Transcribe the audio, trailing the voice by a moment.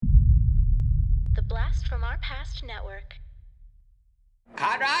The Blast from Our Past Network.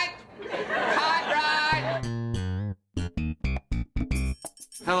 Cartwright! Cartwright!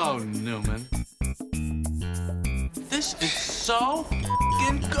 Hello, Newman. This is so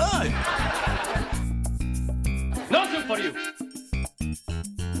f***ing good. Nothing for you.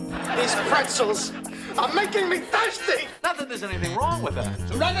 These pretzels are making me thirsty! Not that there's anything wrong with that.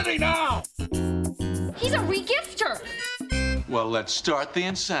 Serenity now! He's a regifter. Well, let's start the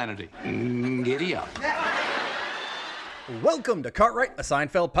insanity. Giddy up. Welcome to Cartwright, a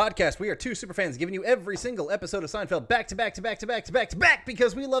Seinfeld podcast. We are two superfans giving you every single episode of Seinfeld back to back to back to back to back to back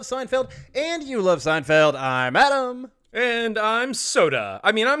because we love Seinfeld and you love Seinfeld. I'm Adam. And I'm Soda.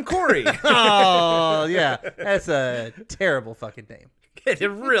 I'm Corey. Oh, yeah. That's a terrible fucking name. It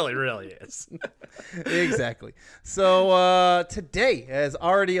really, really is. Exactly. So today, as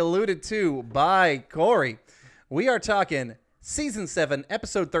already alluded to by Corey, we are talking Season 7,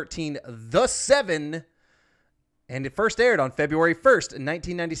 Episode 13, The Seven. And it first aired on February 1st,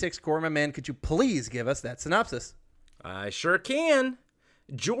 1996. Corey, my man, could you please give us that synopsis? I sure can.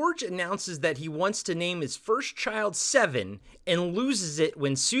 George announces that he wants to name his first child Seven and loses it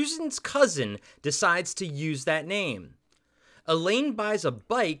when Susan's cousin decides to use that name. Elaine buys a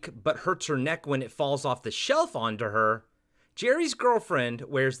bike but hurts her neck when it falls off the shelf onto her. Jerry's girlfriend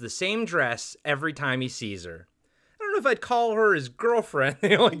wears the same dress every time he sees her. I don't know if I'd call her his girlfriend.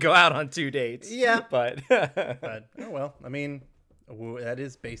 They only go out on 2 dates. Yeah. But oh well, that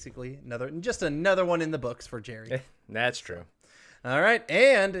is basically another one in the books for Jerry. That's true. All right,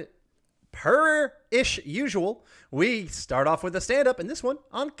 and per-ish usual, we start off with a stand-up, and this one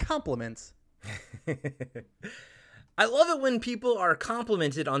on compliments. I love it when people are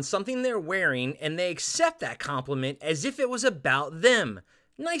complimented on something they're wearing and they accept that compliment as if it was about them.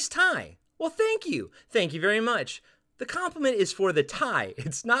 Nice tie. Well, thank you. Thank you very much. The compliment is for the tie.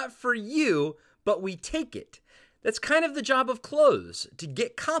 It's not for you, but we take it. That's kind of the job of clothes, to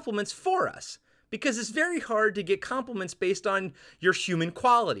get compliments for us. Because it's very hard to get compliments based on your human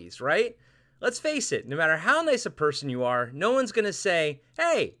qualities, right? Let's face it, no matter how nice a person you are, no one's going to say,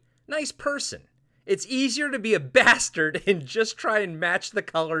 hey, nice person. It's easier to be a bastard and just try and match the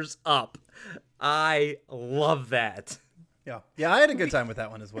colors up. I love that. Yeah, I had a good time with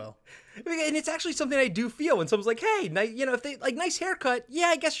that one as well. And it's actually something I do feel when someone's like, hey, if they like nice haircut, yeah,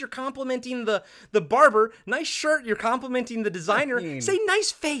 I guess you're complimenting the barber. Nice shirt, you're complimenting the designer. Say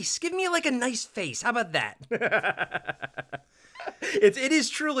nice face. Give me like a nice face. How about that? It is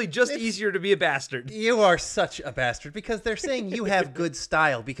truly just easier to be a bastard. You are such a bastard because they're saying you have good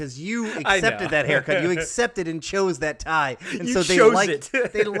style because you accepted that haircut. You accepted and chose that tie. And you so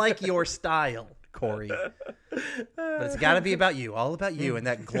they like your style, Corey. But it's got to be about you, all about you and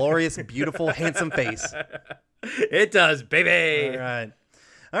that glorious, beautiful, handsome face. It does, baby.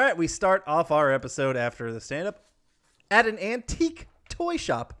 All right, we start off our episode after the stand-up at an antique toy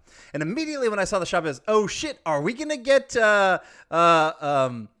shop. And immediately when I saw the shop, I was, oh shit, are we gonna get the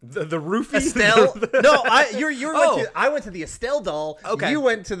roofie? Estelle? No, I went to the Estelle doll. Okay. You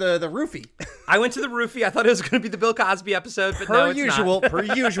went to the roofie. I went to the roofie. I thought it was gonna be the Bill Cosby episode, but no, it's not. Per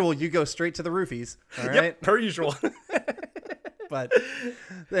usual, you go straight to the roofies. All right? Yep, per usual. But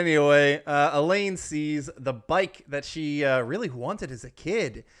anyway, Elaine sees the bike that she really wanted as a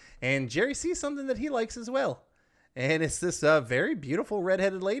kid, and Jerry sees something that he likes as well. And it's this very beautiful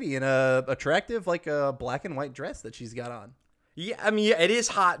redheaded lady in a attractive, like a black and white dress that she's got on. Yeah, it is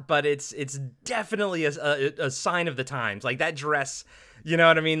hot, but it's definitely a sign of the times. Like that dress, you know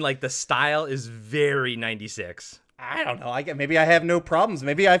what I mean? Like the style is very 96. I don't know. Maybe I have no problems.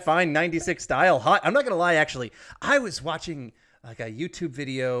 Maybe I find 96 style hot. I'm not going to lie, actually. I was watching like a YouTube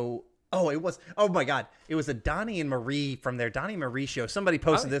video. Oh my God. It was a Donnie and Marie from their Donnie and Marie show. Somebody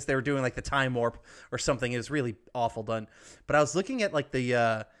posted this. They were doing like the time warp or something. It was really awful done. But I was looking at like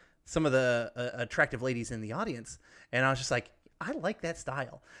the some of the attractive ladies in the audience, and I was just like, I like that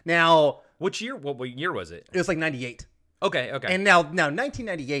style. Now, what year was it? It was like 98. Okay. And now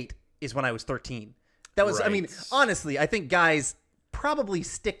 1998 is when I was 13. That was, right. Honestly, I think guys probably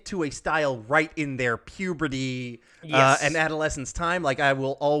stick to a style right in their puberty and adolescence time. Like I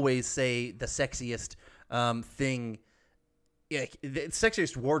will always say the sexiest thing, the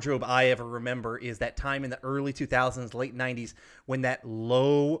sexiest wardrobe I ever remember is that time in the early 2000s, late 90s, when that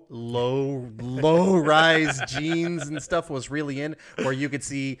low rise jeans and stuff was really in, where you could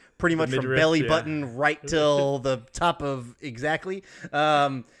see pretty much from belly button right till the top of exactly.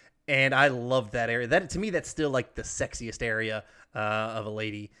 And I love that area. That to me, that's still like the sexiest area of a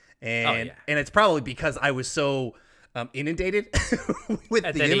lady, and it's probably because I was so inundated with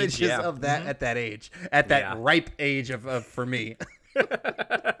the images of that at that age, at that ripe age of for me.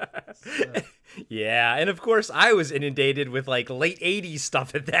 Yeah, and of course I was inundated with like late 80s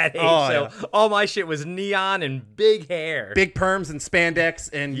stuff at that age. Oh, so yeah. all my shit was neon and big hair. Big perms and spandex,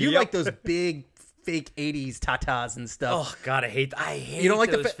 and you Yep. like those big fake 80s tatas and stuff. Oh God, I hate You don't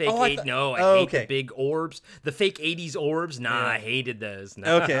like the those fa- fake oh, I eight. thought- No, I Oh, hate okay. the big orbs, the fake 80s orbs. Nah, I hated those.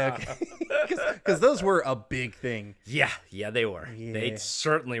 No. Okay. Because those were a big thing. Yeah, they were. Yeah. They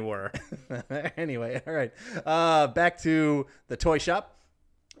certainly were. Anyway, all right. Back to the toy shop.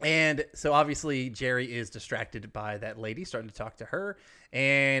 And so obviously Jerry is distracted by that lady starting to talk to her.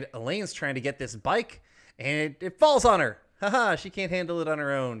 And Elaine's trying to get this bike and it falls on her. Haha, she can't handle it on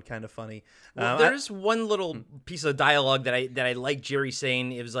her own. Kind of funny. Well, there's one little piece of dialogue that I like Jerry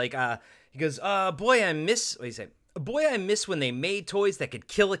saying. It was like, he goes, boy, I miss, what do you say? Boy, I miss when they made toys that could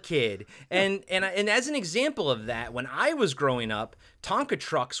kill a kid. And as an example of that, when I was growing up, Tonka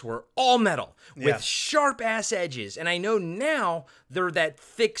trucks were all metal with Yeah. sharp ass edges. And I know now they're that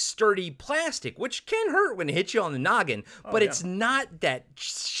thick, sturdy plastic, which can hurt when it hits you on the noggin, but it's not that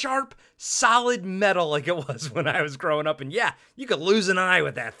sharp, solid metal like it was when I was growing up. And yeah, you could lose an eye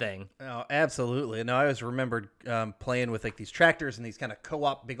with that thing. Oh, absolutely. No, I always remembered playing with like these tractors and these kind of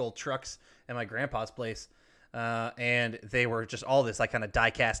co-op big old trucks at my grandpa's place. And they were just all this like kind of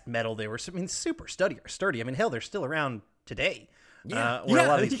die-cast metal. They were, super sturdy. I mean, hell, they're still around today. Yeah. Where a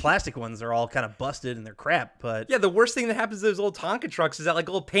lot of Yeah. these plastic ones are all kind of busted and they're crap. But Yeah, the worst thing that happens to those old Tonka trucks is that like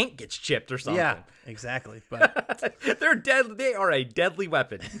a little paint gets chipped or something. yeah, exactly. But They're dead. They are a deadly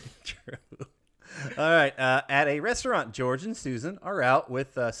weapon. true. All right. At a restaurant, George and Susan are out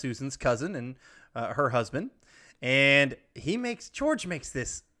with Susan's cousin and her husband, and George makes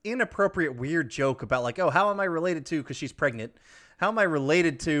this inappropriate, weird joke about like, oh, how am I related to? Because she's pregnant. How am I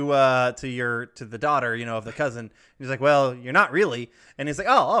related to the daughter, of the cousin? And he's like, well, you're not really. And he's like,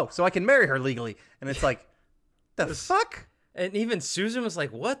 oh, so I can marry her legally. And it's like, the fuck? And even Susan was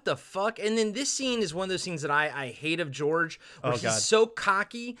like, what the fuck? And then this scene is one of those scenes that I hate of George, where he's God. so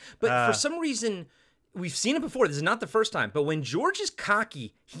cocky. But for some reason, we've seen it before. This is not the first time. But when George is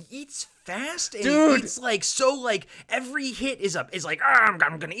cocky, he eats fast. And Dude. he eats like every hit is like, I'm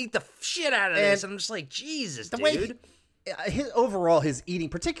going to eat the shit out of this. And I'm just like, Jesus, The dude. way his eating,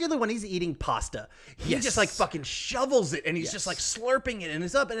 particularly when he's eating pasta, he Yes. just like fucking shovels it and he's just like slurping it and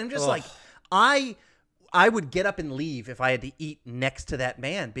it's up and I'm just Ugh. like, I would get up and leave if I had to eat next to that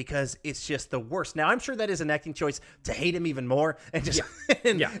man because it's just the worst. Now I'm sure that is an acting choice to hate him even more and just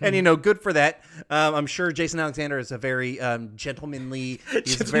and good for that. I'm sure Jason Alexander is a very gentlemanly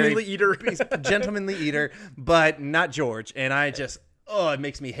Eater. he's a gentlemanly eater, but not George. And I just it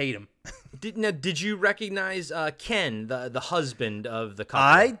makes me hate him. Did you recognize Ken, the husband of the couple?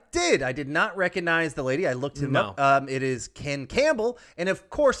 I did. I did not recognize the lady. I looked him No. up. It is Ken Campbell. And of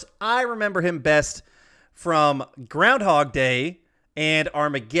course, I remember him best from Groundhog Day and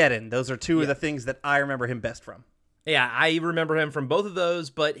Armageddon. Those are two of the things that I remember him best from. Yeah, I remember him from both of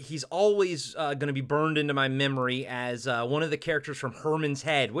those, but he's always going to be burned into my memory as one of the characters from Herman's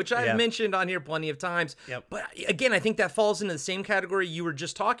Head, which I've mentioned on here plenty of times. Yep. But again, I think that falls into the same category you were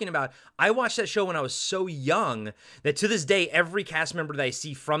just talking about. I watched that show when I was so young that to this day, every cast member that I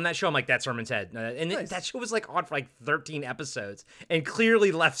see from that show, I'm like, that's Herman's Head. And that show was like on for like 13 episodes and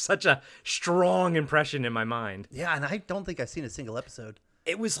clearly left such a strong impression in my mind. Yeah, and I don't think I've seen a single episode.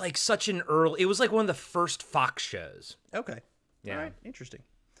 It was like it was like one of the first Fox shows. Okay. Yeah. All right. Interesting.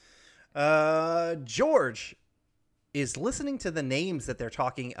 George is listening to the names that they're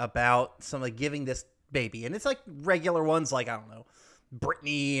talking about, some like giving this baby. And it's like regular ones like, I don't know,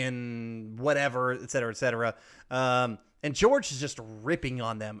 Brittany and whatever, et cetera, et cetera. And George is just ripping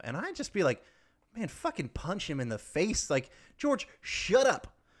on them. And I just be like, man, fucking punch him in the face. Like, George, shut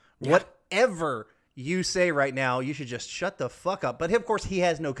up. Yeah. Whatever you say right now, you should just shut the fuck up. But of course, he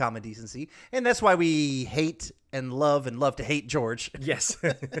has no common decency, and that's why we hate and love to hate George. Yes.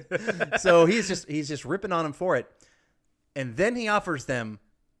 So he's just ripping on him for it, and then he offers them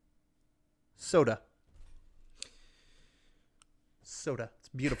soda. It's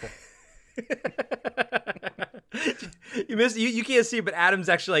beautiful. You can't see it, but Adam's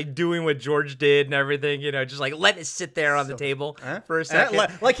actually like doing what George did and everything, just like let it sit there on the table for a second.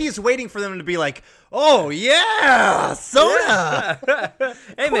 Like he's waiting for them to be like, oh yeah, soda.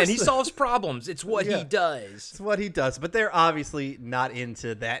 Hey man, he solves problems. It's what he does. It's what he does, but they're obviously not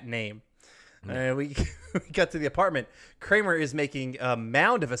into that name. We got to the apartment. Kramer is making a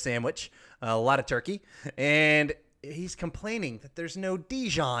mound of a sandwich, a lot of turkey, and he's complaining that there's no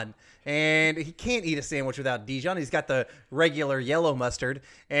Dijon, and he can't eat a sandwich without Dijon. He's got the regular yellow mustard,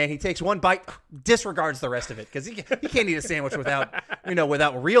 and he takes one bite, disregards the rest of it because he can't eat a sandwich without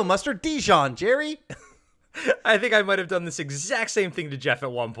real mustard. Dijon, Jerry. I think I might have done this exact same thing to Jeff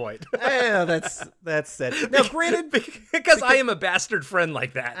at one point. Yeah, that's it. Now, granted, because I am a bastard friend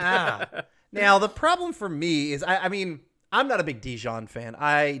like that. Now the problem for me is, I mean, I'm not a big Dijon fan.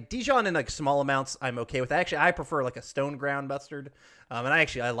 Dijon in like small amounts, I'm okay with. Actually, I prefer like a stone ground mustard, and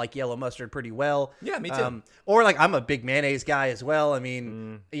I like yellow mustard pretty well. Yeah, me too. Or like I'm a big mayonnaise guy as well. I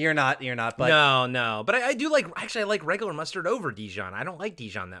mean, you're not, but No. But I do like. Actually, I like regular mustard over Dijon. I don't like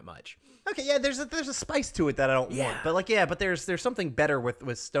Dijon that much. okay, yeah. There's a spice to it that I don't want. But but there's something better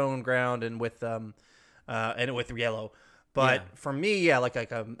with stone ground and with yellow. But for me, like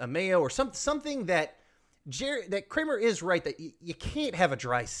a mayo or something that. That Kramer is right that you can't have a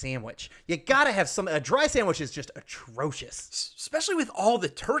dry sandwich. You gotta have a dry sandwich is just atrocious. Especially with all the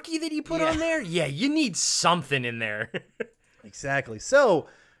turkey that he put on there. Yeah, you need something in there. Exactly. So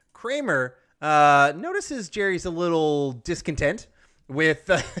Kramer notices Jerry's a little discontent with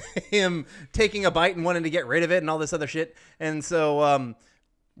him taking a bite and wanting to get rid of it and all this other shit. And so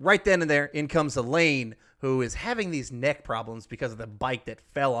right then and there, in comes Elaine, who is having these neck problems because of the bike that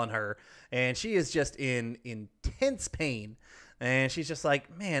fell on her. And she is just in intense pain. And she's just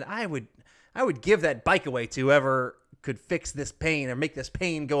like, man, I would give that bike away to whoever could fix this pain or make this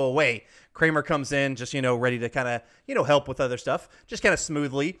pain go away. Kramer comes in just, ready to kind of, help with other stuff, just kind of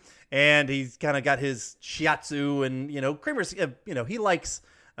smoothly. And he's kind of got his shiatsu and, Kramer's, he likes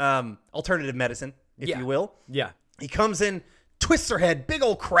alternative medicine, if you will. Yeah. He comes in, twists her head, big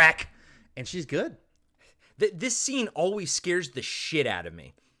old crack, and she's good. This scene always scares the shit out of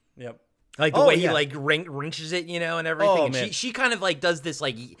me. Yep. Like the way he like wrenches it, and everything. Oh, and man. she kind of like does this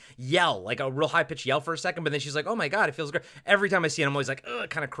like yell, like a real high pitched yell for a second, but then she's like, "Oh my god, it feels great." Every time I see it, I'm always like, "Ugh,"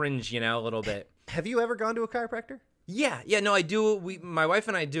 kind of cringe, a little bit. Have you ever gone to a chiropractor? Yeah, no, I do. My wife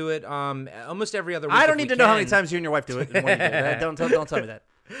and I do it almost every other week. I don't need to know how many times you and your wife do it. And when you do it. Don't tell me that.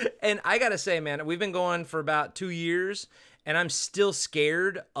 And I gotta say, man, we've been going for about 2 years, and I'm still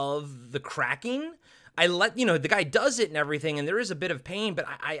scared of the cracking. I let, the guy does it and everything, and there is a bit of pain, but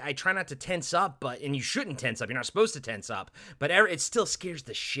I try not to tense up, and you shouldn't tense up. You're not supposed to tense up, but it still scares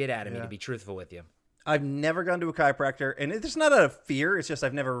the shit out of me, to be truthful with you. I've never gone to a chiropractor, and it's not a fear. It's just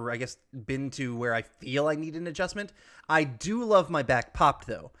I've never, been to where I feel I need an adjustment. I do love my back popped,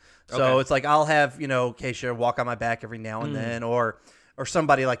 though. So It's like I'll have, Keisha walk on my back every now and then, or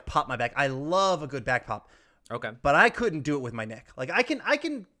somebody, like, pop my back. I love a good back pop. Okay. But I couldn't do it with my neck. Like, I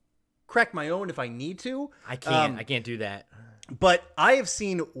can crack my own if I need to. I can't do that. But I have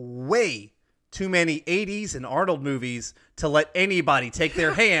seen way too many 80s and Arnold movies to let anybody take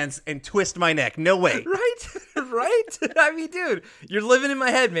their hands and twist my neck. No way. Right? I mean, dude, you're living in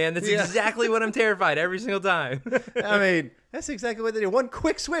my head, man. That's exactly what I'm terrified every single time. I mean, that's exactly what they do. One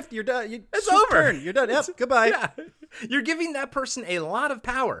quick swift, you're done. It's over. You're done. Yep, goodbye. Yeah. You're giving that person a lot of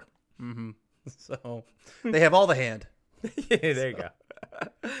power. Mm-hmm. So they have all the hand. There you go.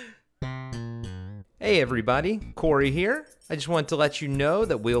 Hey everybody, Corey here. I just wanted to let you know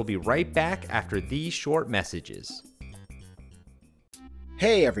that we'll be right back after these short messages.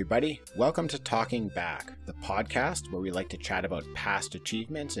 Hey everybody, welcome to Talking Back, the podcast where we like to chat about past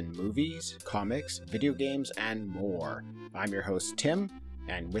achievements in movies, comics, video games, and more. I'm your host Tim,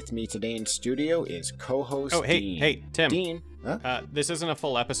 and with me today in studio is co-host Dean. Hey, Tim. Dean, huh? This isn't a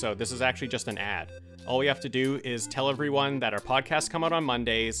full episode. This is actually just an ad. All we have to do is tell everyone that our podcasts come out on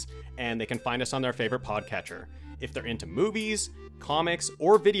Mondays, and they can find us on their favorite podcatcher. If they're into movies, comics,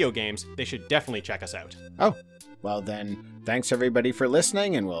 or video games, they should definitely check us out. Oh, well then, thanks everybody for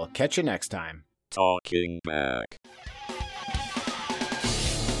listening, and we'll catch you next time. Talking Back.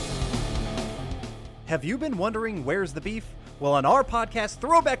 Have you been wondering where's the beef? Well, on our podcast,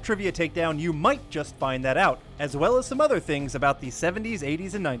 Throwback Trivia Takedown, you might just find that out, as well as some other things about the 70s,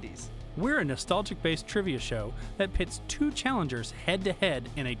 80s, and 90s. We're a nostalgic-based trivia show that pits two challengers head-to-head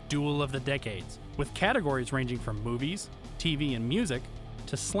in a duel of the decades, with categories ranging from movies, TV, and music,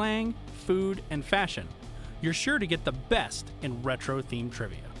 to slang, food, and fashion. You're sure to get the best in retro-themed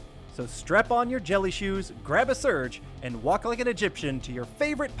trivia. So strap on your jelly shoes, grab a Surge, and walk like an Egyptian to your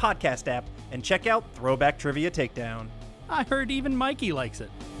favorite podcast app and check out Throwback Trivia Takedown. I heard even Mikey likes it.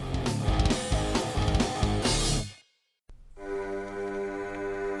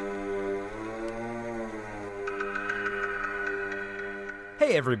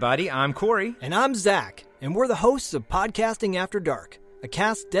 Hey everybody, I'm Corey. And I'm Zach, and we're the hosts of Podcasting After Dark, a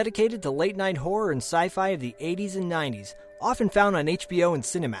cast dedicated to late-night horror and sci-fi of the 80s and 90s, often found on HBO and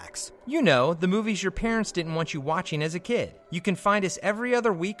Cinemax. You know, the movies your parents didn't want you watching as a kid. You can find us every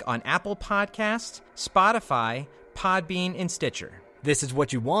other week on Apple Podcasts, Spotify, Podbean, and Stitcher. This is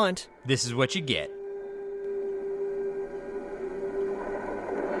what you want. This is what you get.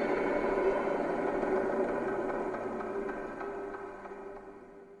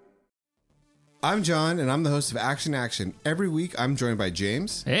 I'm John, and I'm the host of Action Action. Every week, I'm joined by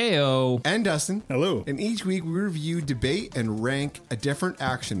James. Heyo. And Dustin. Hello. And each week, we review, debate, and rank a different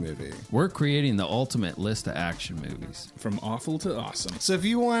action movie. We're creating the ultimate list of action movies. From awful to awesome. So if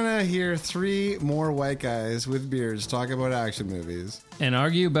you want to hear 3 more white guys with beards talk about action movies. And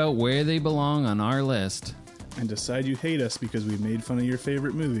argue about where they belong on our list. And decide you hate us because we made fun of your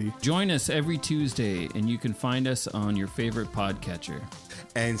favorite movie. Join us every Tuesday, and you can find us on your favorite podcatcher.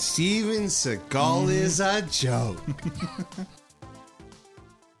 And Steven Seagal is a joke.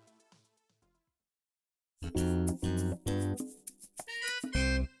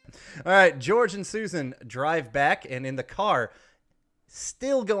 All right, George and Susan drive back, and in the car,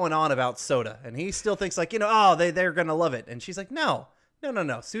 still going on about soda. And he still thinks like, they're going to love it. And she's like, no.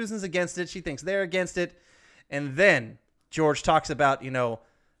 Susan's against it. She thinks they're against it. And then George talks about,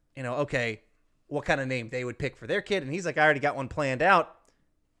 okay, what kind of name they would pick for their kid. And he's like, I already got one planned out.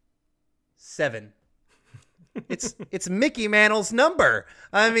 7. It's Mickey Mantle's number.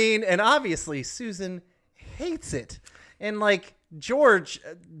 I mean, and obviously Susan hates it. And like George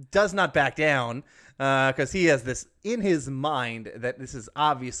does not back down because he has this in his mind that this is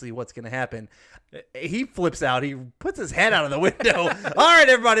obviously what's going to happen. He flips out. He puts his head out of the window. All right,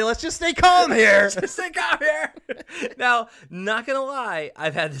 everybody, let's just stay calm here. Just stay calm here. Now, not going to lie,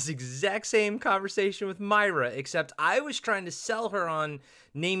 I've had this exact same conversation with Myra, except I was trying to sell her on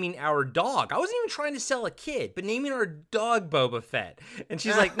naming our dog. I wasn't even trying to sell a kid, but naming our dog Boba Fett. And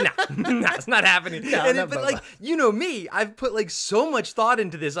she's like, nah, it's not happening. But Boba. Like, you know me, I've put like so much thought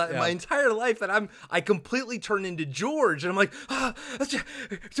into this my entire life that I completely turned into George. And I'm like,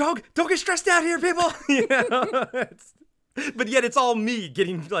 don't get stressed out here, people. But yet it's all me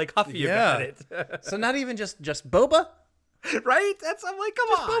getting like huffy about it. So not even just Boba? Right? I'm like, come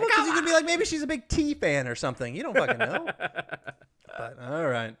on. Because you could be like, maybe she's a big T fan or something. You don't fucking know. But all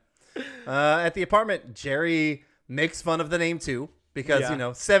right. At the apartment, Jerry makes fun of the name too.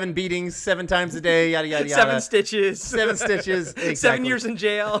 Because, 7 beatings, 7 times a day, yada, yada, yada. 7 stitches. 7 stitches. Exactly. 7 years in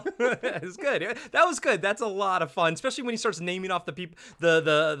jail. It's good. That was good. That's a lot of fun, especially when he starts naming off the people,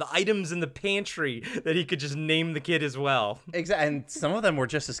 the items in the pantry that he could just name the kid as well. Exactly. And some of them were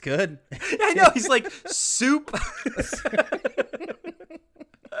just as good. I know. He's like, soup.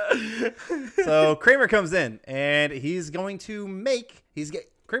 So Kramer comes in, and he's going to make...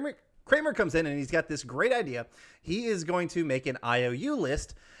 Kramer comes in and he's got this great idea. He is going to make an IOU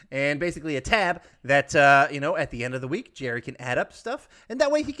list and basically a tab that, at the end of the week, Jerry can add up stuff. And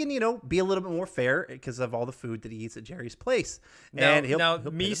that way he can, be a little bit more fair because of all the food that he eats at Jerry's place. And he'll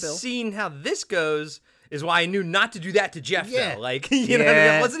me seeing how this goes is why I knew not to do that to Jeff, though. Like, know what I mean?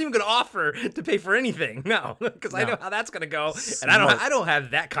 I wasn't even going to offer to pay for anything. No, because I know how that's going to go. Smart. And I don't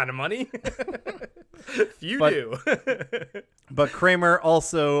have that kind of money. You do. But Kramer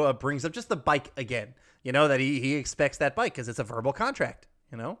also brings up just the bike again, that he expects that bike because it's a verbal contract,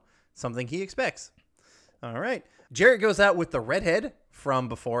 something he expects. All right. Jerry goes out with the redhead from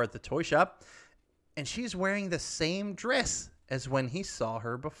before at the toy shop, and she's wearing the same dress as when he saw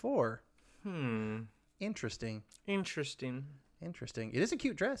her before. Interesting. It is a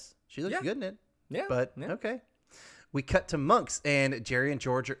cute dress. She looks good in it. Yeah. But, okay. We cut to Monks, and Jerry and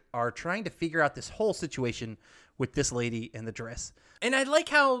George are trying to figure out this whole situation with this lady and the dress. And I like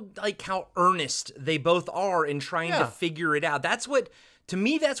how earnest they both are in trying to figure it out. That's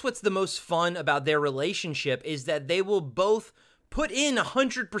what's the most fun about their relationship is that they will both put in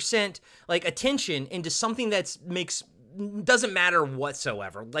 100% like attention into something doesn't matter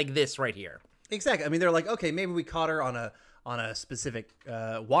whatsoever, like this right here. Exactly. I mean, they're like, okay, maybe we caught her on a specific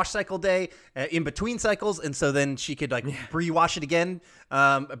wash cycle day in between cycles, and so then she could re-wash it again,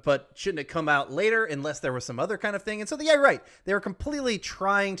 but shouldn't it come out later unless there was some other kind of thing? And so they were completely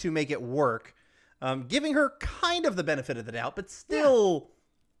trying to make it work, giving her kind of the benefit of the doubt, but still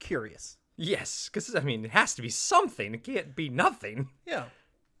curious. Yes, because it has to be something. It can't be nothing. Yeah.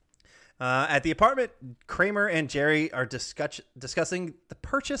 At the apartment, Kramer and Jerry are discussing the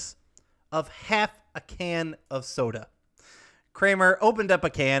purchase of half a can of soda. Kramer opened up a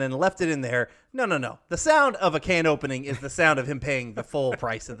can and left it in there. No. The sound of a can opening is the sound of him paying the full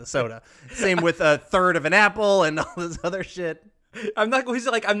price of the soda. Same with a third of an apple and all this other shit. I'm not going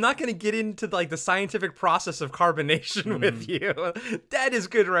to get into the scientific process of carbonation with you. That is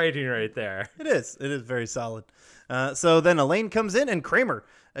good writing right there. It is very solid. So then Elaine comes in and Kramer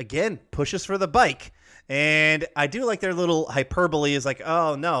again pushes for the bike. And I do like their little hyperbole is like,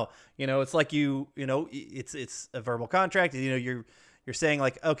 oh no, it's like it's a verbal contract. You're saying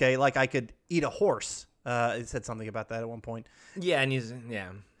like, okay, like I could eat a horse. It said something about that at one point. Yeah.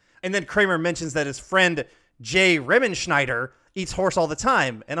 And then Kramer mentions that his friend Jay Remenschneider eats horse all the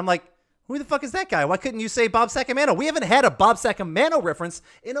time. And I'm like, Who the fuck is that guy? Why couldn't you say Bob Sacamano? We haven't had a Bob Sacamano reference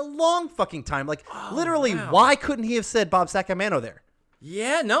in a long fucking time. Like, literally, why couldn't he have said Bob Sacamano there?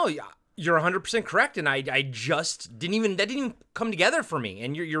 Yeah, no, you're 100% correct, and I just didn't even come together for me,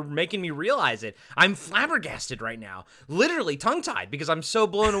 and you're making me realize it. I'm flabbergasted right now, literally tongue-tied, because I'm so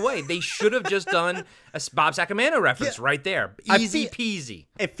blown away. They should have just done a Bob Sacamano reference right there. Easy peasy.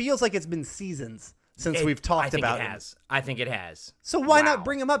 It feels like it's been seasons since we've talked about it. I think it has. So why not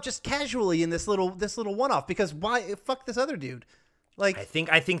bring him up just casually in this little one-off? Because why fuck this other dude? Like,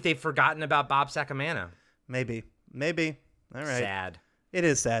 I think they've forgotten about Bob Sacamano. Maybe. All right. Sad. It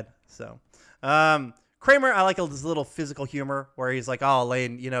is sad. So, Kramer, I like his little physical humor where he's like, "Oh,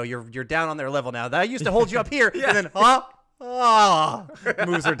 Elaine, you're down on their level now. I used to hold you up here," and then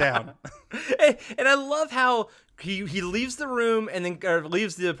moves her down. And I love how he leaves the room and then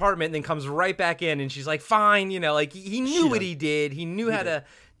leaves the apartment and then comes right back in, and she's like, "Fine," like he knew what he did. He knew how to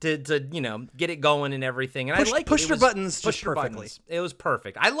get it going and everything. And I like pushed her buttons just perfectly. It was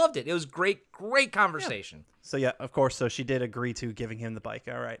perfect. I loved it. It was great conversation. Yeah. So yeah, of course. So she did agree to giving him the bike.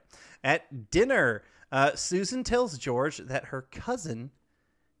 All right. At dinner, Susan tells George that her cousin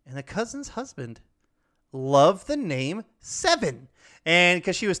and the cousin's husband love the name Seven. And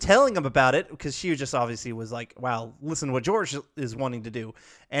because she was telling him about it, because she just obviously was like, wow, listen to what George is wanting to do.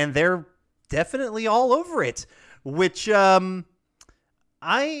 And they're definitely all over it, which I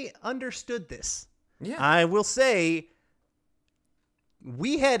understood this. Yeah. I will say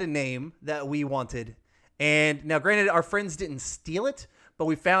we had a name that we wanted. And now, granted, our friends didn't steal it, but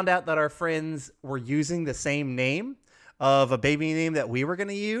we found out that our friends were using the same name of a baby name that we were going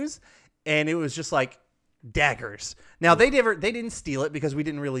to use. And it was just like daggers. Now, they didn't steal it because we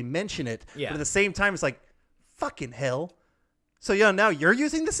didn't really mention it. Yeah. But at the same time, it's like, fucking hell. So, now you're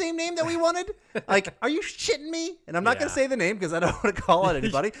using the same name that we wanted? Like, are you shitting me? And I'm not going to say the name because I don't want to call out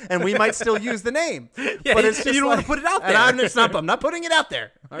anybody. And we might still use the name. Yeah, but it's just you don't want to put it out there. And I'm not putting it out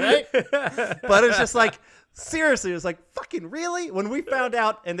there. All right? But it's just like, seriously, it was like, fucking really? When we found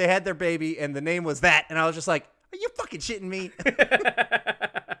out and they had their baby and the name was that, and I was just like, are you fucking shitting me?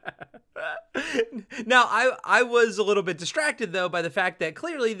 Now, I was a little bit distracted, though, by the fact that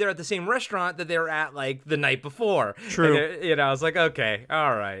clearly they're at the same restaurant that they were at, like, the night before. True. And, I was like, okay,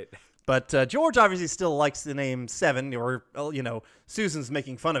 all right. But George obviously still likes the name Seven, or, Susan's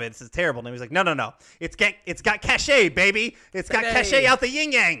making fun of it. It's a terrible name. He's like, no. It's got cachet, baby. It's got cachet out the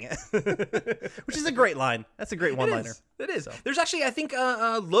yin-yang. Which is a great line. That's a great one-liner. It is. So. There's actually, I think,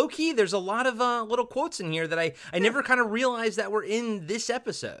 low-key, there's a lot of little quotes in here that I never kind of realized that were in this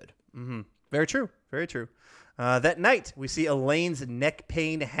episode. Mm-hmm. Very true. Very true. That night, we see Elaine's neck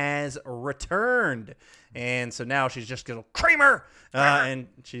pain has returned. And so now she's just going to Kramer. And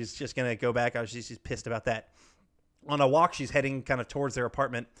she's just going to go back. She's pissed about that. On a walk, she's heading kind of towards their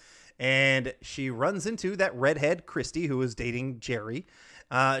apartment. And she runs into that redhead, Christy, who is dating Jerry.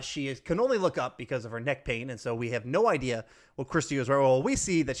 She can only look up because of her neck pain. And so we have no idea what Christy was wearing. Well, we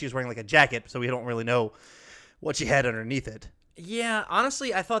see that she was wearing like a jacket, so we don't really know what she had underneath it. Yeah,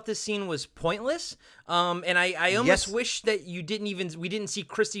 honestly, I thought this scene was pointless, and I almost wish that we didn't see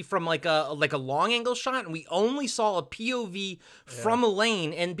Christy from like a long angle shot, and we only saw a POV from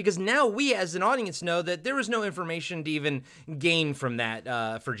Elaine, and because now we as an audience know that there was no information to even gain from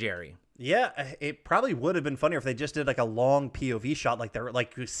that for Jerry. Yeah, it probably would have been funnier if they just did like a long POV shot, like they're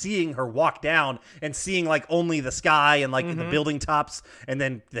like seeing her walk down and seeing like only the sky and like the building tops, and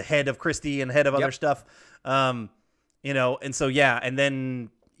then the head of Christy and head of other stuff. And so, yeah, and then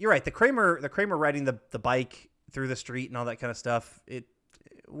you're right. The Kramer riding the bike through the street and all that kind of stuff.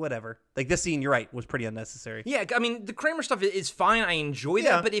 Whatever. Like this scene, you're right, was pretty unnecessary. Yeah, I mean, the Kramer stuff is fine. I enjoy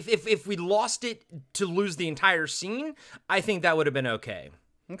that. But if we lost it to lose the entire scene, I think that would have been okay.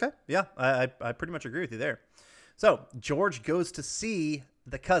 Okay. Yeah, I pretty much agree with you there. So George goes to see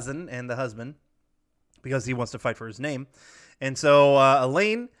the cousin and the husband because he wants to fight for his name. And so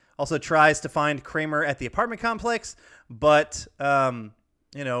Elaine also tries to find Kramer at the apartment complex, but,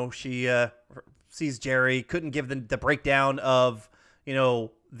 she sees Jerry, couldn't give the breakdown of,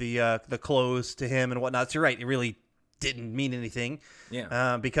 the clothes to him and whatnot. So you're right, it really didn't mean anything.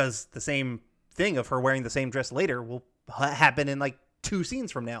 Yeah. Because the same thing of her wearing the same dress later will happen in like 2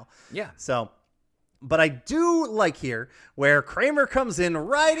 scenes from now. Yeah. So, but I do like here where Kramer comes in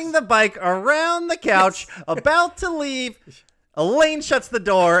riding the bike around the couch, about to leave. Elaine shuts the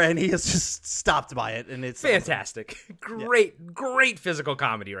door, and he is just stopped by it, and it's fantastic. Awesome. Great physical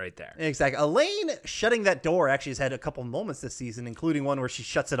comedy right there. Exactly. Elaine shutting that door actually has had a couple moments this season, including one where she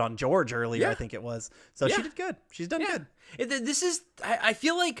shuts it on George earlier, I think it was. So she did good. She's done good. This is, I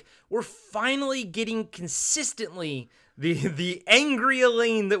feel like we're finally getting consistently The angry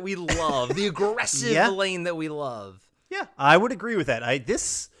Elaine that we love, the aggressive Yeah. Elaine that we love. Yeah, I would agree with that.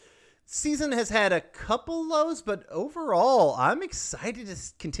 This season has had a couple lows, but overall, I'm excited to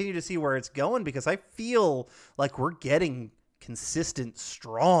continue to see where it's going because I feel like we're getting consistent,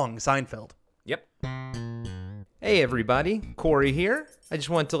 strong Seinfeld. Yep. Hey everybody, Corey here. I just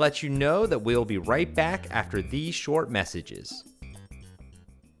wanted to let you know that we'll be right back after these short messages.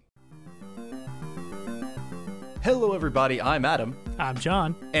 Hello everybody, I'm Adam. I'm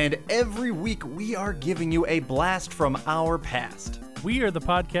John. And every week we are giving you a blast from our past. We are the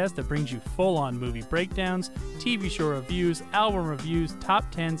podcast that brings you full-on movie breakdowns, TV show reviews, album reviews,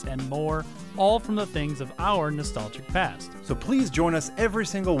 top 10s, and more, all from the things of our nostalgic past. So please join us every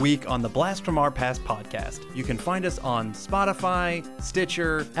single week on the Blast from Our Past podcast. You can find us on Spotify,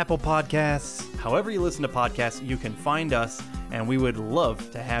 Stitcher, Apple Podcasts. However you listen to podcasts, you can find us, and we would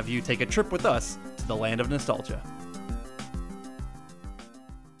love to have you take a trip with us to the land of nostalgia.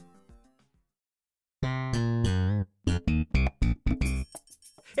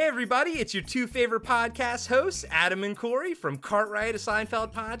 Hey everybody, it's your two favorite podcast hosts, Adam and Corey from Cartwright, a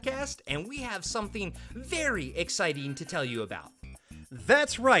Seinfeld podcast, and we have something very exciting to tell you about.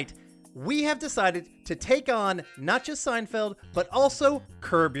 That's right. We have decided to take on not just Seinfeld, but also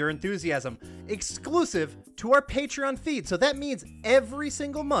Curb Your Enthusiasm, exclusive to our Patreon feed. So that means every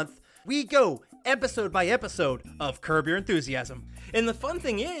single month, we go episode by episode of Curb Your Enthusiasm. And the fun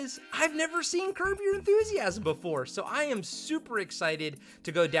thing is, I've never seen Curb Your Enthusiasm before, so I am super excited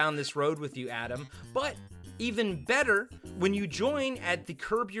to go down this road with you, Adam. But even better, when you join at the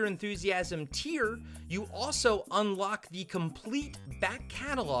Curb Your Enthusiasm tier, you also unlock the complete back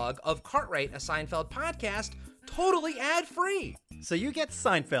catalog of Cartwright, a Seinfeld podcast, totally ad-free. So you get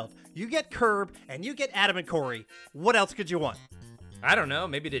Seinfeld, you get Curb, and you get Adam and Corey. What else could you want? I don't know,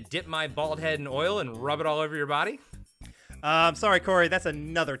 maybe to dip my bald head in oil and rub it all over your body? I'm sorry, Corey, that's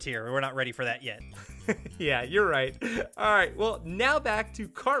another tier. We're not ready for that yet. Yeah, you're right. All right, well, now back to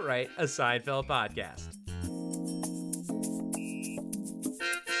Cartwright, a Seinfeld podcast.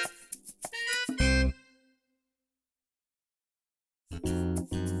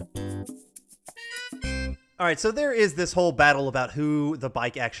 All right, so there is this whole battle about who the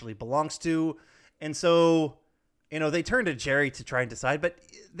bike actually belongs to. And so, they turn to Jerry to try and decide, but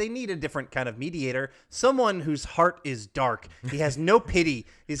they need a different kind of mediator. Someone whose heart is dark. He has no pity.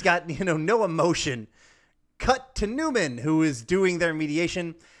 He's got, no emotion. Cut to Newman, who is doing their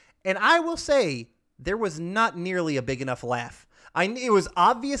mediation. And I will say, there was not nearly a big enough laugh. It was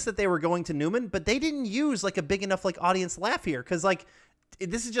obvious that they were going to Newman, but they didn't use a big enough audience laugh here. Because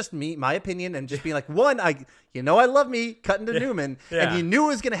this is just my opinion, and just being one, I love me cutting to Newman, and you knew it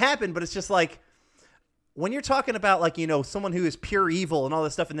was going to happen, but it's just when you're talking about someone who is pure evil and all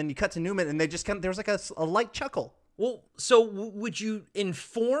this stuff, and then you cut to Newman, and they just there's a light chuckle. Well, so would you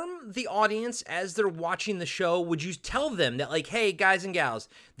inform the audience as they're watching the show? Would you tell them that hey, guys and gals,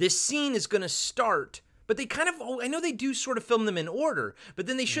 this scene is going to start? But they I know they do sort of film them in order, but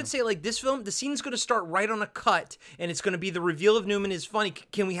then they should say the scene's going to start right on a cut, and it's going to be the reveal of Newman is funny.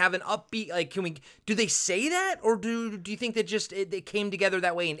 Can we have an upbeat, do they say that? Or do you think that just they came together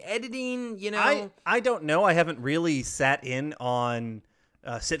that way in editing, I don't know. I haven't really sat in on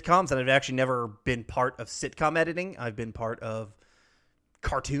sitcoms, and I've actually never been part of sitcom editing. I've been part of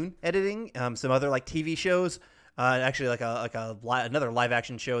cartoon editing, some other TV shows. Actually, another live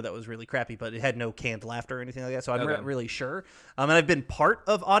action show that was really crappy, but it had no canned laughter or anything like that. So I'm not really sure. And I've been part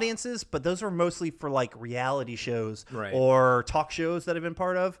of audiences, but those are mostly for reality shows or talk shows that I've been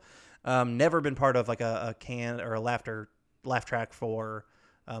part of. Never been part of a can or a laugh track for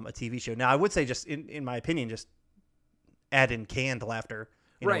a TV show. Now I would say, just in my opinion, just add in canned laughter.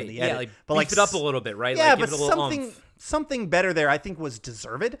 Right. In the edit. Yeah. But beef it up a little bit, right? Yeah, give but it a little something better there, I think, was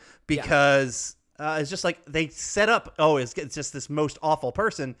deserved because. It's just they set up, it's just this most awful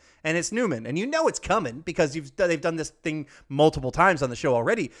person, and it's Newman. And it's coming because they've done this thing multiple times on the show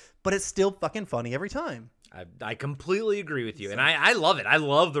already, but it's still fucking funny every time. I completely agree with you, and I love it. I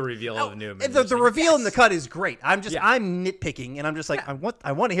love the reveal of Newman. The reveal in the cut is great. I'm nitpicking, and I'm just I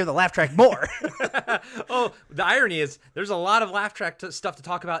want to hear the laugh track more. Oh, the irony is there's a lot of laugh track stuff to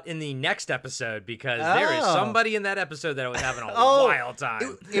talk about in the next episode because there is somebody in that episode that was having a wild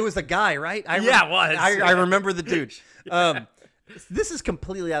time. It was a guy, right? It was. I remember the dude. This is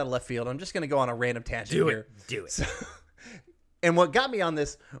completely out of left field. I'm just going to go on a random tangent here. Do it. So, and what got me on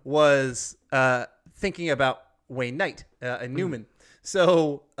this was thinking about Wayne Knight and Newman.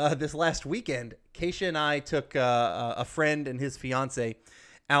 So this last weekend, Keisha and I took a friend and his fiance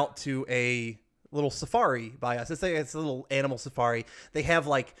out to a little safari by us. It's a little animal safari. They have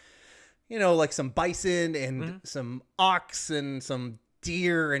like some bison and some ox and some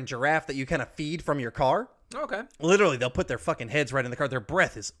deer and giraffe that you kind of feed from your car. Okay. Literally, they'll put their fucking heads right in the car. Their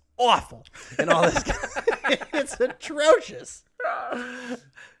breath is awful and all this. It's atrocious.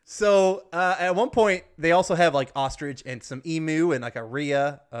 So at one point, they also have like ostrich and some emu and like a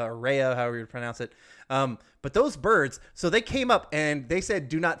rhea, however you pronounce it. But those birds, so they came up and they said,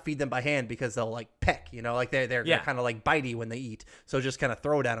 do not feed them by hand because they'll like peck, like they're kind of like bitey when they eat. So just kind of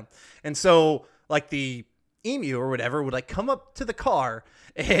throw it at them. And so like the emu or whatever would like come up to the car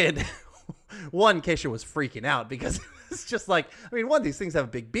and one, Keisha was freaking out because it's just like, one of these things have a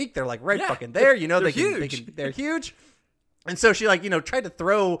big beak. They're like fucking there, they're huge. And so she tried to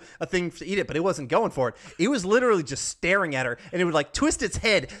throw a thing to eat it, but it wasn't going for it. It was literally just staring at her, and it would like twist its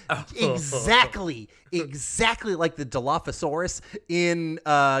head exactly like the Dilophosaurus in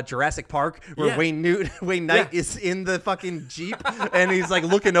Jurassic Park, where Wayne Knight is in the fucking Jeep, and he's like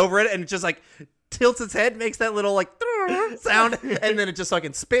looking over it, and it just like tilts its head, makes that little like sound, and then it just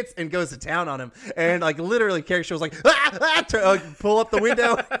fucking spits and goes to town on him. And like literally, Carrie was like, pull up the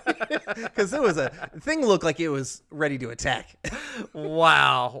window because it was a thing looked like it was ready to attack.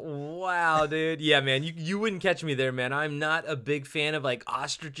 Wow, dude. Yeah, man, you wouldn't catch me there, man. I'm not a big fan of like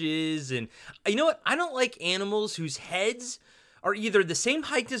ostriches, and you know what? I don't like animals whose heads are either the same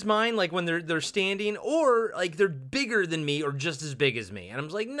height as mine, like when they're standing, or like they're bigger than me or just as big as me. And I'm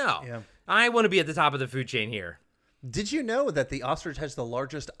just like, no, I want to be at the top of the food chain here. Did you know that the ostrich has the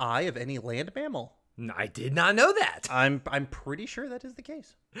largest eye of any land mammal? I did not know that. I'm pretty sure that is the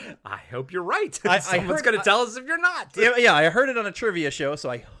case. I hope you're right. Someone's going to tell us if you're not. Yeah, I heard it on a trivia show,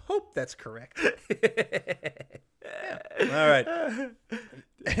 so I hope that's correct. All right.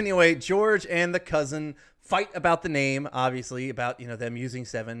 Anyway, George and the cousin fight about the name, obviously, about them using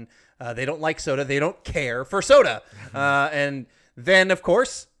 7. They don't like soda. They don't care for soda. And then, of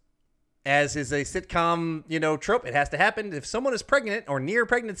course, as is a sitcom, trope, it has to happen. If someone is pregnant or near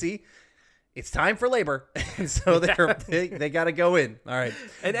pregnancy, it's time for labor. And so they got to go in. All right.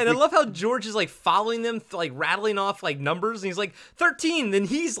 And I love how George is like following them, like rattling off like numbers. And he's like 13. Then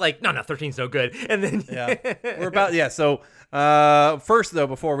he's like, no, 13's no good. And then So first though,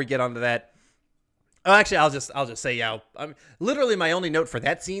 before we get onto that, actually, I'll just say, literally my only note for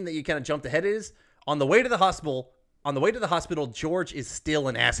that scene that you kind of jumped ahead is on the way to the hospital, George is still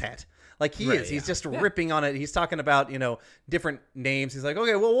an asshat. Like he is. He's just ripping on it. He's talking about, different names. He's like,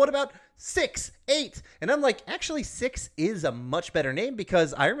 okay, well, what about 6, 8? And I'm like, actually, 6 is a much better name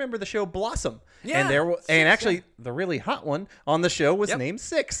because I remember the show Blossom. Yeah. And the really hot one on the show was named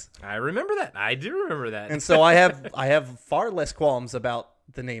 6. I remember that. I do remember that. And so I have far less qualms about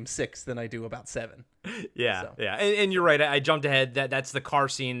the name 6 than I do about 7. Yeah. And you're right. I jumped ahead. That's the car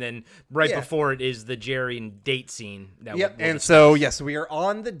scene. Then before it is the Jerry and date scene. So yes, we are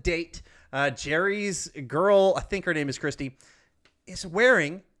on the date. Jerry's girl, I think her name is Christy, is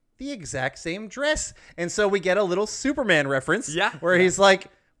wearing the exact same dress. And so we get a little Superman reference where he's like,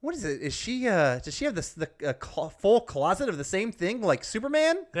 what is it? Is she, does she have the full closet of the same thing like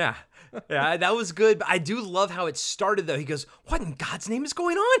Superman? Yeah, that was good. But I do love how it started, though. He goes, what in God's name is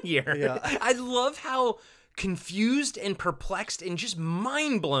going on here? Yeah. I love how confused and perplexed and just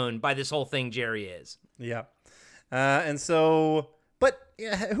mind blown by this whole thing Jerry is. Yeah. And so... But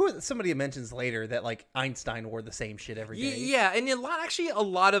somebody mentions later that like Einstein wore the same shit every day. Yeah, and a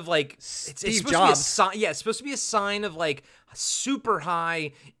lot of like Steve Jobs. It's supposed to be a sign of like super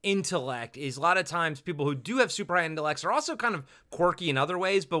high intellect. Is a lot of times people who do have super high intellects are also kind of quirky in other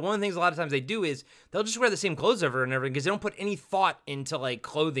ways. But one of the things a lot of times they do is they'll just wear the same clothes over and everything because they don't put any thought into like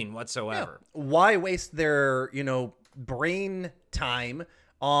clothing whatsoever. Yeah. Why waste their brain time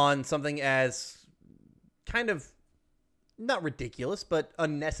on something as kind of not ridiculous, but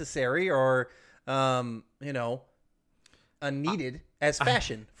unnecessary or, unneeded as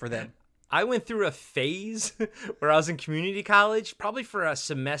fashion for them? I went through a phase where I was in community college, probably for a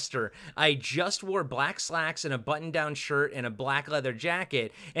semester. I just wore black slacks and a button-down shirt and a black leather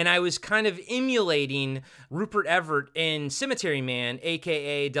jacket, and I was kind of emulating Rupert Everett in Cemetery Man,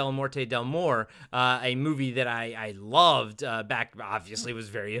 a.k.a. Del Morte Del More, a movie that I loved back, obviously was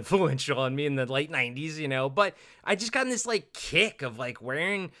very influential on me in the late 90s, but I just got in this, like, kick of, like,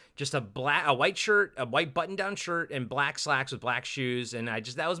 wearing just a white shirt, a white button-down shirt, and black slacks with black shoes, and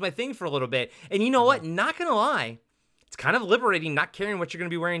that was my thing for a little bit. And you know what? Not gonna lie, it's kind of liberating not caring what you're gonna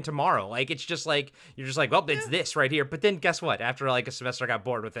be wearing tomorrow. Like, it's just like, you're just like, well, it's this right here. But then guess what? After, like, a semester, I got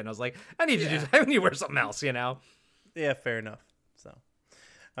bored with it, and I was like, I need to wear something else, Yeah, fair enough. So,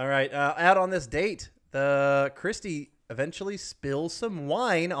 all right, out on this date, Christy eventually spills some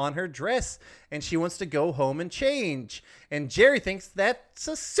wine on her dress, and she wants to go home and change. And Jerry thinks that's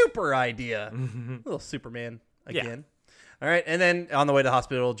a super idea. Little Superman again. All right, and then on the way to the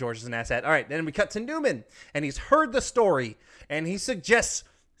hospital, George is an asshat. All right, then we cut to Newman, and he's heard the story, and he suggests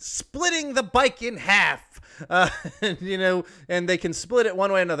splitting the bike in half. And they can split it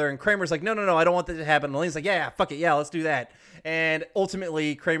one way or another. And Kramer's like, no, I don't want that to happen. And Elaine's like, yeah, fuck it, yeah, let's do that. And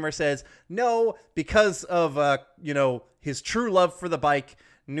ultimately, Kramer says no, because of his true love for the bike.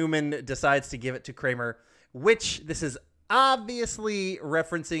 Newman decides to give it to Kramer, which this is obviously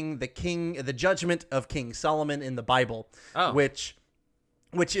referencing the judgment of King Solomon in the Bible, which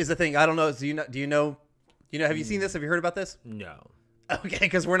is a thing. I don't know. Do you know? Have you seen this? Have you heard about this? No. Okay,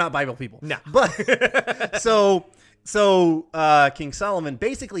 because we're not Bible people. No. But so King Solomon,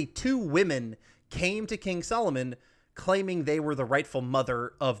 basically 2 women came to King Solomon claiming they were the rightful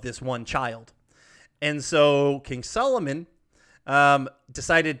mother of this one child. And so King Solomon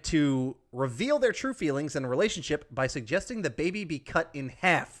decided to reveal their true feelings in a relationship by suggesting the baby be cut in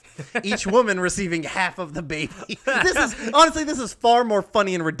half. Each woman receiving half of the baby. This is far more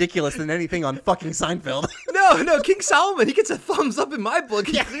funny and ridiculous than anything on fucking Seinfeld. No, King Solomon, he gets a thumbs up in my book.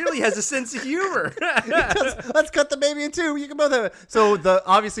 He clearly has a sense of humor. Let's cut the baby in 2. You can both have it. So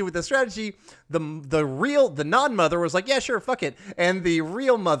obviously with the strategy, the non-mother was like, yeah, sure, fuck it. And the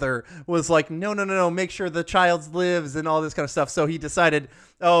real mother was like, no, make sure the child lives and all this kind of stuff. So he decided,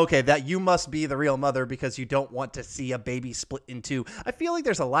 that you must be the real mother because you don't want to see a baby split in 2. I feel like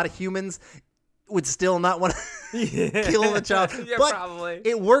there's a lot of humans would still not want to kill the child. Yeah, but probably.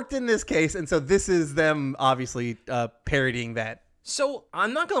 It worked in this case, and so this is them obviously parodying that. So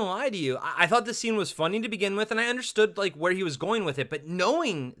I'm not gonna lie to you. I thought the scene was funny to begin with, and I understood like where he was going with it. But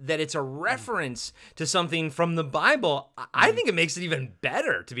knowing that it's a reference to something from the Bible, I think it makes it even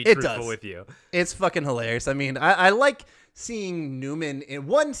better. To be truthful with you, it's fucking hilarious. I mean, I like seeing Newman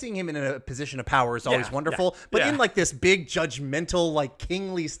seeing him in a position of power is always wonderful. But in like this big judgmental, like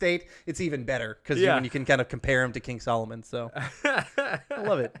kingly state, it's even better because you can kind of compare him to King Solomon. So I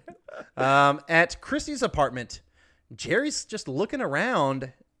love it. At Christy's apartment, Jerry's just looking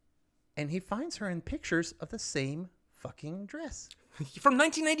around, and he finds her in pictures of the same fucking dress. From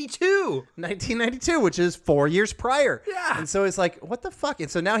 1992, which is 4 years prior. Yeah. And so it's like, what the fuck? And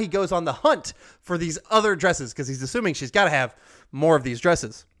so now he goes on the hunt for these other dresses because he's assuming she's got to have more of these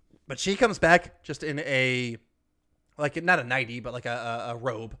dresses. But she comes back just in a, like, not a nightie, but like a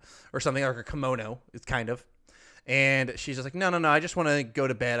robe or something, like a kimono. It's kind of. And she's just like, no, I just want to go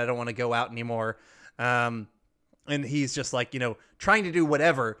to bed. I don't want to go out anymore. And he's just like, trying to do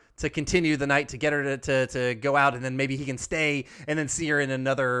whatever to continue the night to get her to go out. And then maybe he can stay and then see her in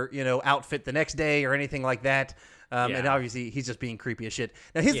another, outfit the next day or anything like that. And obviously he's just being creepy as shit.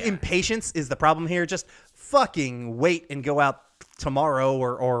 Now his impatience is the problem here. Just fucking wait and go out tomorrow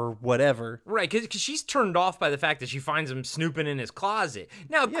or whatever. Right, because she's turned off by the fact that she finds him snooping in his closet.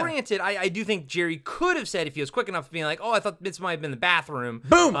 Now, granted, I do think Jerry could have said, if he was quick enough, being like, I thought this might have been the bathroom.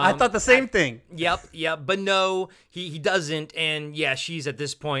 Boom! I thought the same thing. Yep. But no, he doesn't. And yeah, she's at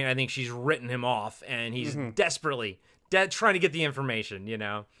this point, I think she's written him off, and he's desperately trying to get the information,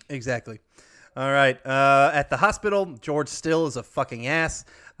 Exactly. All right. At the hospital, George still is a fucking ass.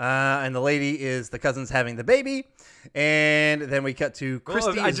 And the lady is the cousin's having the baby. And then we cut to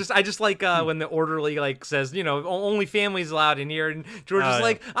Christy. I just like when the orderly says, only family's allowed in here. And George is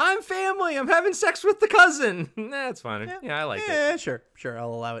like, I'm family. I'm having sex with the cousin. That's funny. Yeah, I like it. Yeah, sure.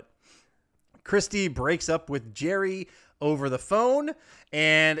 I'll allow it. Christy breaks up with Jerry over the phone,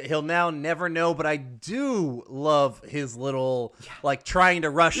 and he'll now never know. But I do love his little trying to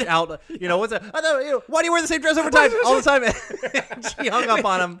rush out. What's that? Why do you wear the same dress all the time? She hung up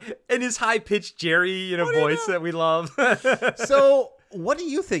on him, and his high pitched Jerry voice that we love. So, what do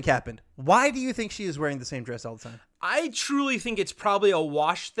you think happened? Why do you think she is wearing the same dress all the time? I truly think it's probably a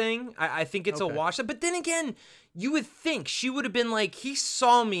wash thing. I think it's a wash. But then again, you would think she would have been like, he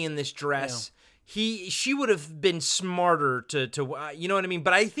saw me in this dress. Yeah. She would have been smarter to you know what I mean?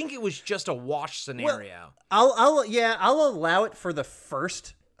 But I think it was just a wash scenario. Well, I'll allow it for the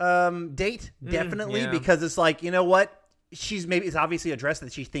first date, definitely, because it's like, you know what? It's obviously a dress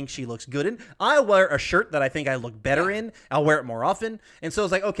that she thinks she looks good in. I wear a shirt that I think I look better in. I'll wear it more often. And so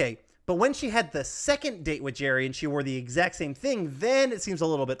it's like, okay. But when she had the second date with Jerry and she wore the exact same thing, then it seems a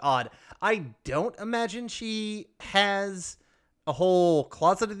little bit odd. I don't imagine she has a whole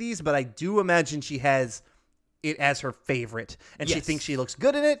closet of these, but I do imagine she has it as her favorite, and she thinks she looks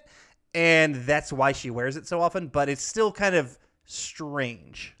good in it, and that's why she wears it so often. But it's still kind of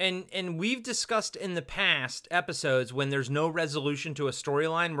strange. And we've discussed in the past episodes, when there's no resolution to a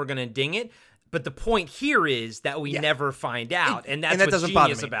storyline, we're gonna ding it. But the point here is that we never find out, and that's that what's doesn't bother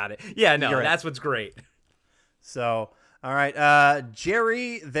genius me. about it. Yeah, no, You're right. that's what's great. So, all right.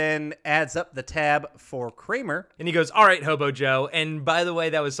 Jerry then adds up the tab for Kramer. And he goes, all right, Hobo Joe. And by the way,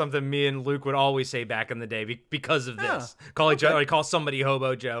 that was something me and Luke would always say back in the day because of this. Call each other, like call somebody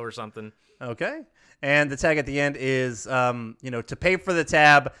Hobo Joe or something. Okay. And the tag at the end is, to pay for the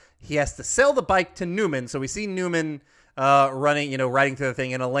tab, he has to sell the bike to Newman. So we see Newman riding through the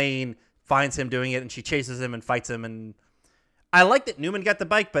thing, and Elaine finds him doing it, and she chases him and fights him. And I like that Newman got the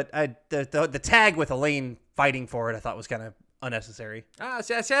bike, but the tag with Elaine fighting for it, I thought was kind of unnecessary.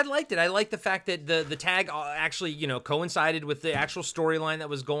 See, I liked it. I liked the fact that the tag actually, coincided with the actual storyline that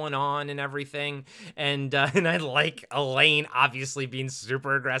was going on and everything. And I like Elaine obviously being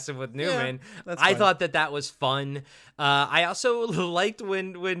super aggressive with Newman. Yeah, I thought that was fun. I also liked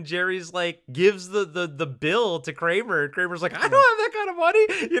when Jerry's like gives the bill to Kramer. Kramer's like, I don't have that kind of money,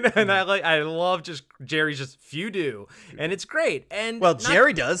 and I love just Jerry's just few do, and it's great. And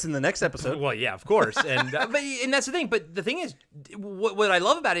Jerry does in the next episode. Well, yeah, of course, and and that's the thing. But the thing is, what I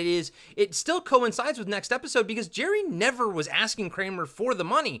love about it is it still coincides with next episode because Jerry never was asking Kramer for the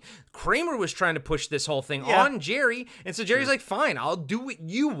money. Kramer was trying to push this whole thing on Jerry, and so Jerry's like, fine, I'll do what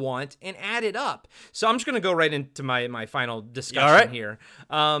you want and add it up. So I'm just gonna go right into my final discussion here.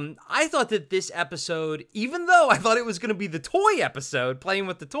 I thought that this episode, even though I thought it was going to be the toy episode, playing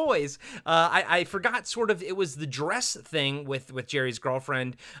with the toys, I forgot sort of it was the dress thing with Jerry's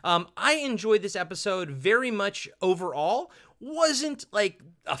girlfriend. I enjoyed this episode very much overall. Wasn't like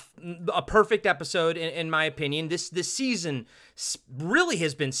a perfect episode in my opinion. This season really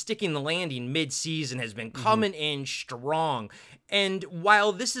has been sticking the landing mid-season, has been coming in strong. And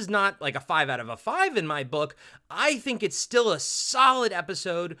while this is not like a 5 out of 5 in my book, I think it's still a solid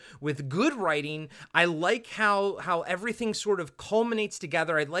episode with good writing. I like how everything sort of culminates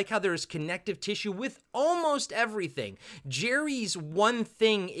together. I like how there's connective tissue with almost everything. Jerry's one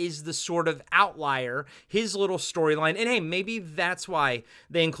thing is the sort of outlier, his little storyline. And hey, maybe that's why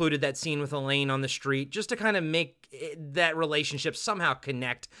they included that scene with Elaine on the street, just to kind of make that relationship somehow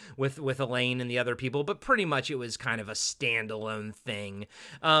connect with Elaine and the other people, but pretty much it was kind of a standalone thing.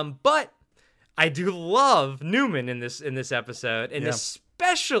 But I do love Newman in this episode, and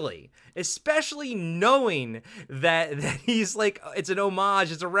especially knowing that he's like, it's an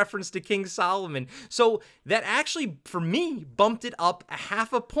homage, it's a reference to King Solomon. So that actually, for me, bumped it up a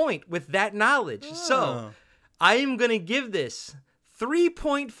half a point with that knowledge. So I am going to give this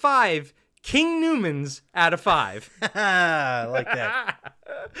 3.5 King Newmans out of 5. I like that.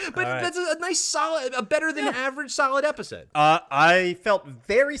 But that's a nice, solid, a better than average solid episode. I felt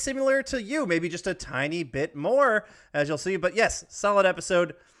very similar to you, maybe just a tiny bit more, as you'll see. But yes, solid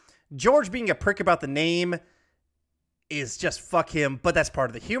episode. George being a prick about the name is just fuck him, but that's part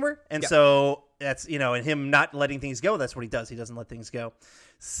of the humor. And so that's, and him not letting things go, that's what he does. He doesn't let things go.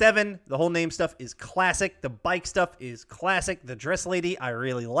 7, the whole name stuff is classic. The bike stuff is classic. The dress lady, I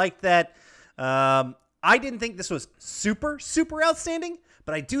really liked that. I didn't think this was super, super outstanding,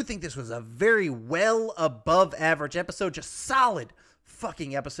 but I do think this was a very well above average episode. Just solid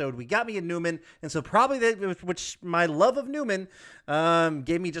fucking episode. We got me in Newman, and so probably that, which my love of Newman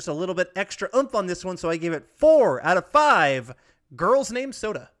gave me just a little bit extra oomph on this one, so I gave it 4 out of 5 girls named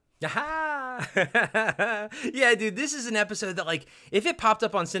Soda. Aha! Yeah, dude, this is an episode that, like, if it popped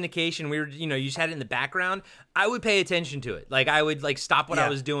up on syndication, we were, you just had it in the background, I would pay attention to it. Like, I would, like, stop what I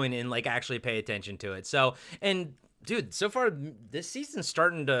was doing and, like, actually pay attention to it. So, and dude, so far this season's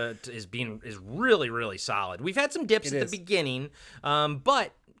starting is really, really solid. We've had some dips at the beginning,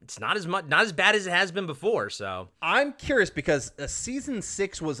 but it's not as bad as it has been before. So I'm curious because season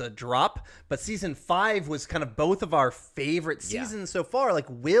 6 was a drop, but season 5 was kind of both of our favorite seasons so far. Like,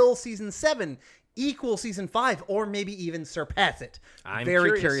 will season 7 equal season 5 or maybe even surpass it? I'm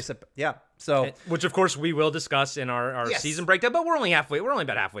very curious. So, which of course we will discuss in our season breakdown, but we're only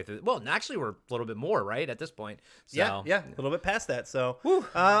about halfway through. Well, actually we're a little bit more, right, at this point. So. Yeah, a little bit past that. So,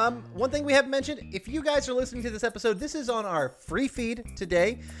 one thing we haven't mentioned, if you guys are listening to this episode, this is on our free feed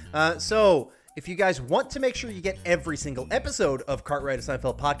today. So if you guys want to make sure you get every single episode of Cartwright a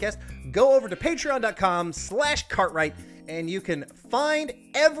Seinfeld podcast, go over to patreon.com/Cartwright and you can find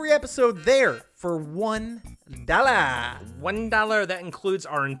every episode there for $1. $1. That includes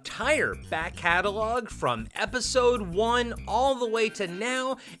our entire back catalog from episode 1 all the way to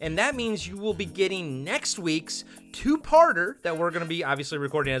now, and that means you will be getting next week's 2-parter that we're going to be obviously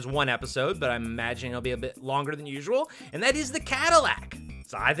recording as 1 episode, but I'm imagining it'll be a bit longer than usual, and that is the Cadillac.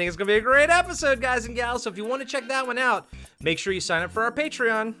 So I think it's going to be a great episode, guys and gals. So if you want to check that one out, make sure you sign up for our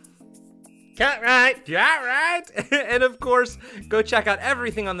Patreon. Cartwright. And of course, go check out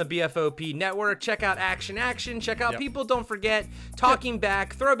everything on the BFOP network. Check out Action. Check out People Don't Forget, Talking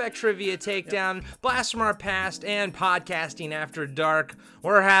Back, Throwback Trivia Takedown, Blast from Our Past, and Podcasting After Dark.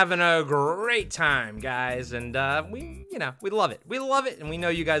 We're having a great time, guys, and we love it. We love it, and we know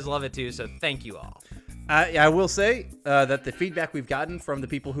you guys love it too. So thank you all. I will say that the feedback we've gotten from the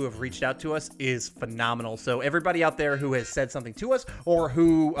people who have reached out to us is phenomenal. So everybody out there who has said something to us or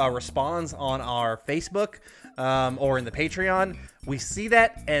who responds on our Facebook or in the Patreon, we see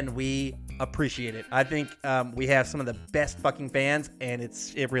that and we appreciate it. I think we have some of the best fucking fans, and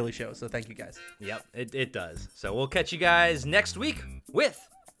it really shows. So thank you guys. Yep, it does. So we'll catch you guys next week with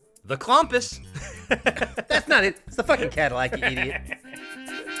the Clompus. That's not it. It's the fucking Cadillac, you idiot.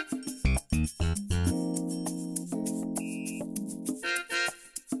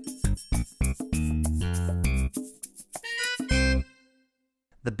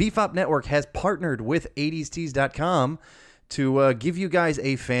 The BFOP Network has partnered with 80stees.com to give you guys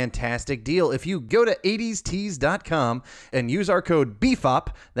a fantastic deal. If you go to 80stees.com and use our code BFOP,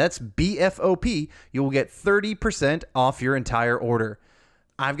 that's BFOP, you will get 30% off your entire order.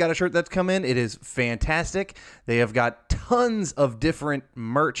 I've got a shirt that's come in. It is fantastic. They have got tons of different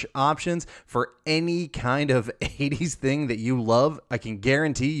merch options for any kind of 80s thing that you love. I can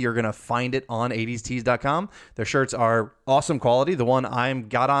guarantee you're going to find it on 80stees.com. Their shirts are awesome quality. The one I'm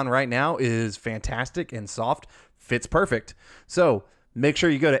got on right now is fantastic and soft. Fits perfect. So make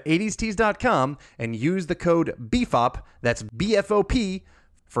sure you go to 80stees.com and use the code BFOP, that's BFOP,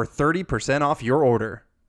 for 30% off your order.